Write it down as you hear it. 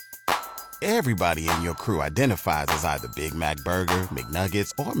Everybody in your crew identifies as either Big Mac Burger,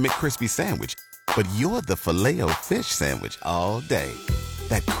 McNuggets, or McCrispy Sandwich. But you're the Filet-O-Fish Sandwich all day.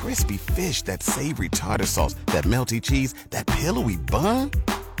 That crispy fish, that savory tartar sauce, that melty cheese, that pillowy bun.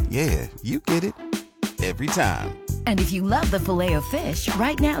 Yeah, you get it. Every time. And if you love the Filet-O-Fish,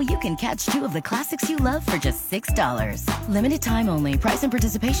 right now you can catch two of the classics you love for just $6. Limited time only. Price and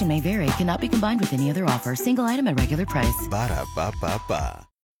participation may vary. Cannot be combined with any other offer. Single item at regular price. Ba-da-ba-ba-ba.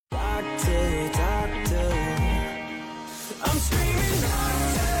 Doctor, I'm screaming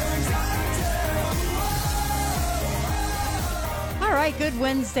doctor. All right, good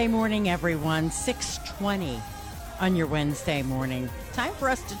Wednesday morning, everyone. 6:20 on your Wednesday morning. Time for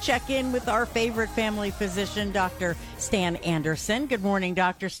us to check in with our favorite family physician, Dr. Stan Anderson. Good morning,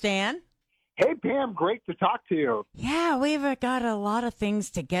 Dr. Stan. Hey, Pam, great to talk to you. Yeah, we've got a lot of things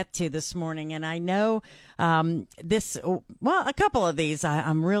to get to this morning, and I know a couple of these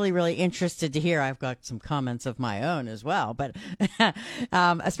I'm really, really interested to hear. I've got some comments of my own as well, but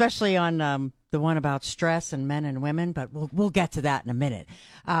especially on the one about stress and men and women, but we'll get to that in a minute.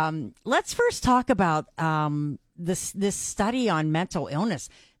 Let's first talk about this study on mental illness.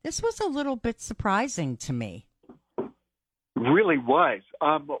 This was a little bit surprising to me. Really was.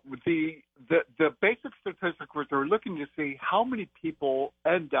 The basic statistic was they're looking to see how many people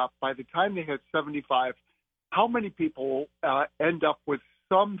end up, by the time they hit 75, how many people end up with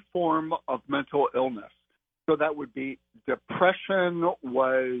some form of mental illness. So that would be depression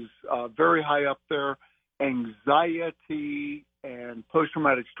was very high up there, anxiety and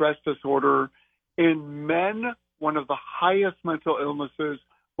post-traumatic stress disorder. In men, one of the highest mental illnesses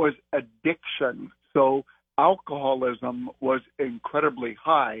was addiction. So alcoholism was incredibly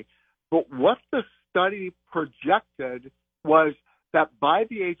high. But what the study projected was that by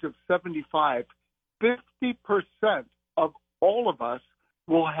the age of 75, 50% of all of us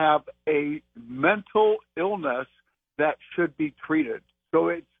will have a mental illness that should be treated. So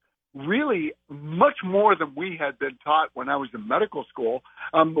it's really much more than we had been taught when I was in medical school.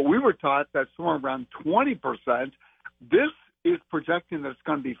 But we were taught that somewhere around 20%. This is projecting that it's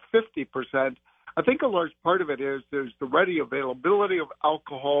going to be 50%. I think a large part of it is there's the ready availability of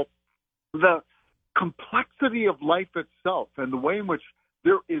alcohol, the complexity of life itself, and the way in which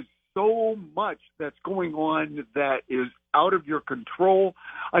there is so much that's going on that is out of your control.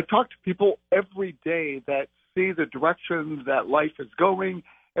 I talk to people every day that see the direction that life is going,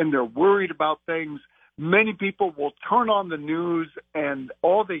 and they're worried about things. Many people will turn on the news, and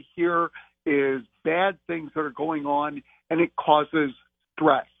all they hear is bad things that are going on, and it causes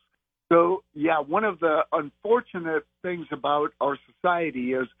stress. So, yeah, one of the unfortunate things about our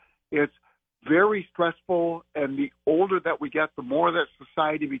society is it's very stressful, and the older that we get, the more that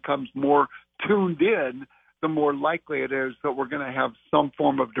society becomes more tuned in, the more likely it is that we're going to have some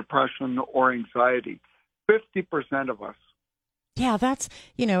form of depression or anxiety. 50% of us. Yeah, that's,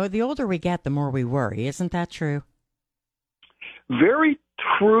 the older we get, the more we worry. Isn't that true? Very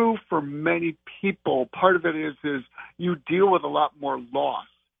true for many people. Part of it is you deal with a lot more loss.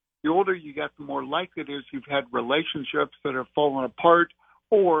 The older you get, the more likely it is you've had relationships that have fallen apart,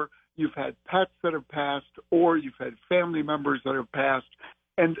 or you've had pets that have passed, or you've had family members that have passed.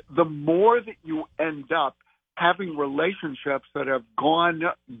 And the more that you end up having relationships that have gone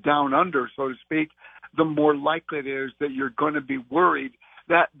down under, so to speak, the more likely it is that you're going to be worried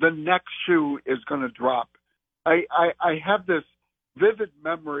that the next shoe is going to drop. I have this vivid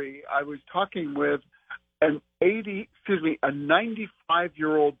memory. I was talking with a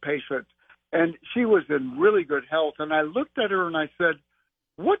 95-year-old patient, and she was in really good health. And I looked at her and I said,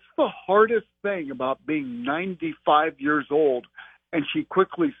 "What's the hardest thing about being 95 years old?" And she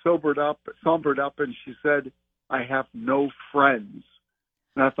quickly sombered up, and she said, "I have no friends."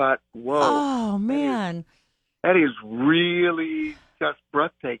 And I thought, whoa. Oh, man. That is really just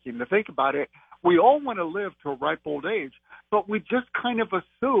breathtaking to think about it. We all want to live to a ripe old age, but we just kind of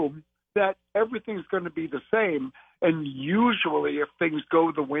assume that everything's going to be the same. And usually if things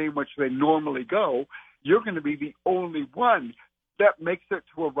go the way in which they normally go, you're going to be the only one that makes it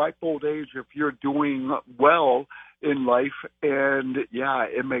to a ripe old age if you're doing well in life. And, yeah,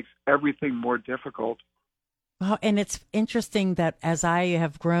 it makes everything more difficult. Well, and it's interesting that as I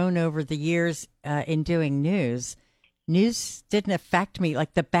have grown over the years in doing news didn't affect me.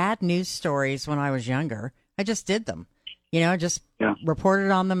 Like the bad news stories when I was younger, I just did them.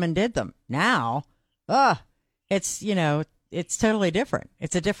 Reported on them and did them. Now, it's, it's totally different.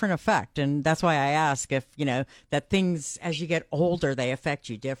 It's a different effect. And that's why I ask if, that things, as you get older, they affect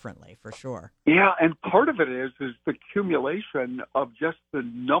you differently, for sure. Yeah, and part of it is the accumulation of just the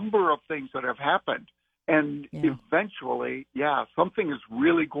number of things that have happened. And eventually, something is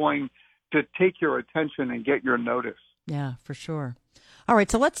really going to take your attention and get your notice. Yeah, for sure. All right,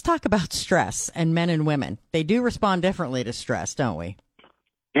 so let's talk about stress and men and women. They do respond differently to stress, don't we?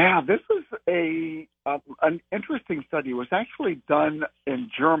 Yeah, this is an interesting study. It was actually done in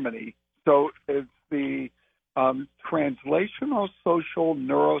Germany. So it's the Translational Social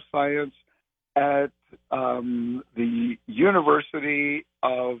Neuroscience at the University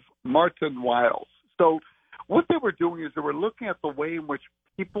of Martin Wiles. So what they were doing is they were looking at the way in which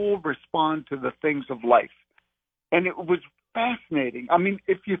people respond to the things of life. And it was fascinating. I mean,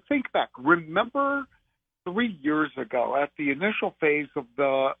 if you think back, remember 3 years ago at the initial phase of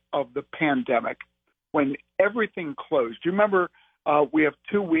the pandemic when everything closed. Do you remember we have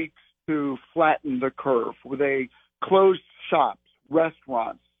 2 weeks to flatten the curve where they closed shops,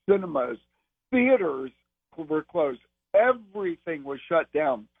 restaurants, cinemas, theaters were closed. Everything was shut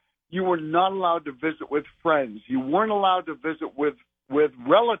down. You were not allowed to visit with friends. You weren't allowed to visit with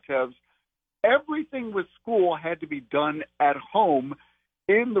relatives. Everything with school had to be done at home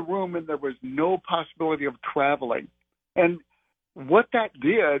in the room, and there was no possibility of traveling. And what that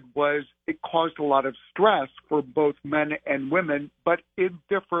did was it caused a lot of stress for both men and women, but in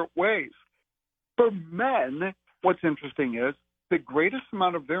different ways. For men, what's interesting is the greatest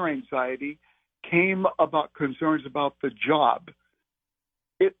amount of their anxiety came about concerns about the job.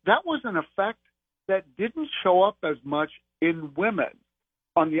 That was an effect that didn't show up as much in women.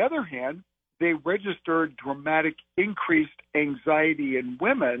 On the other hand, they registered dramatic increased anxiety in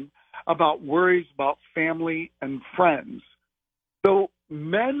women about worries about family and friends. So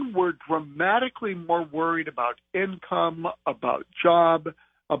men were dramatically more worried about income, about job,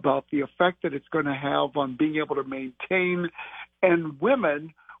 about the effect that it's going to have on being able to maintain, and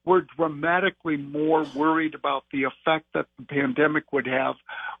women were dramatically more worried about the effect that the pandemic would have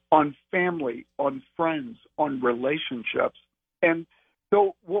on family, on friends, on relationships. And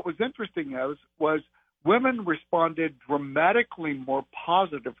so what was interesting was women responded dramatically more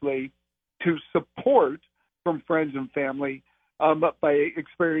positively to support from friends and family by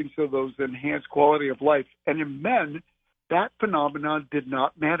experiencing those enhanced quality of life. And in men, that phenomenon did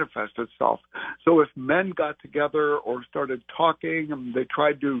not manifest itself. So if men got together or started talking and they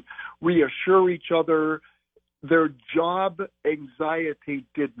tried to reassure each other, their job anxiety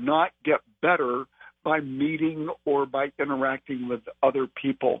did not get better by meeting or by interacting with other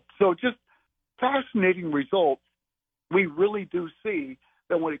people. So just fascinating results. We really do see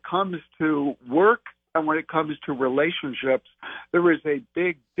that when it comes to work and when it comes to relationships, there is a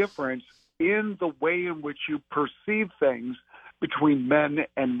big difference in the way in which you perceive things between men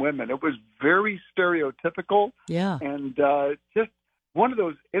and women. It was very stereotypical. Yeah. And just one of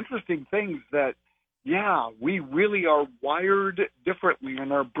those interesting things that, yeah, we really are wired differently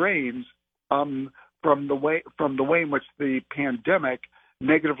in our brains from the way in which the pandemic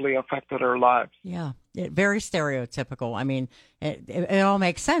negatively affected our lives. Yeah, very stereotypical. I mean, it all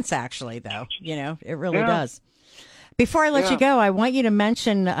makes sense, actually, though. You know, it really does. Before I let you go, I want you to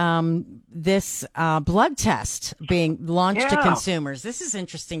mention this blood test being launched to consumers. This is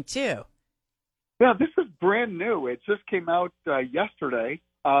interesting, too. Yeah, this is brand new. It just came out yesterday,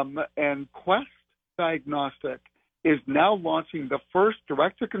 and Quest Diagnostic is now launching the first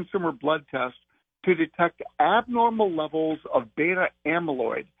direct-to-consumer blood test to detect abnormal levels of beta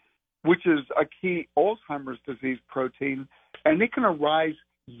amyloid, which is a key Alzheimer's disease protein, and it can arise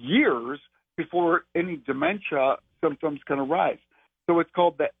years before any dementia symptoms can arise. So it's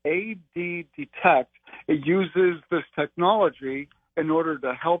called the AD Detect. It uses this technology in order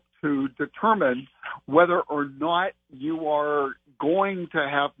to help to determine whether or not you are going to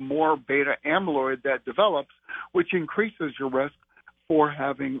have more beta amyloid that develops, which increases your risk for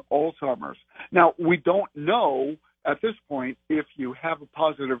having Alzheimer's. Now, we don't know at this point if you have a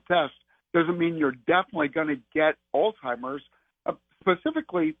positive test. Doesn't mean you're definitely going to get Alzheimer's.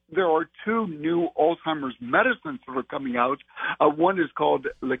 Specifically, there are 2 new Alzheimer's medicines that are coming out. One is called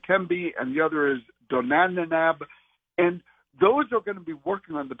Leqembi, and the other is donanemab. And those are going to be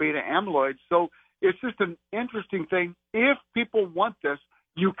working on the beta amyloid. So it's just an interesting thing. If people want this,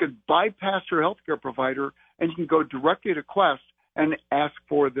 you could bypass your healthcare provider, and you can go directly to Quest and ask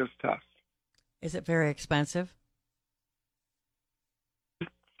for this test. Is it very expensive?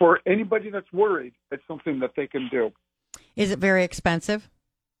 For anybody that's worried, it's something that they can do. Is it very expensive?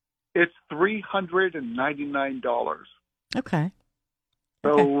 It's $399. Okay.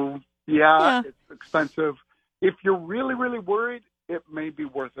 So, yeah, it's expensive. If you're really, really worried, it may be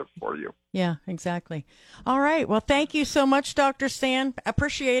worth it for you. Yeah, exactly. All right. Well, thank you so much, Dr. Stan.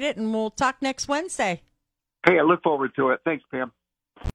 Appreciate it, and we'll talk next Wednesday. Hey, I look forward to it. Thanks, Pam.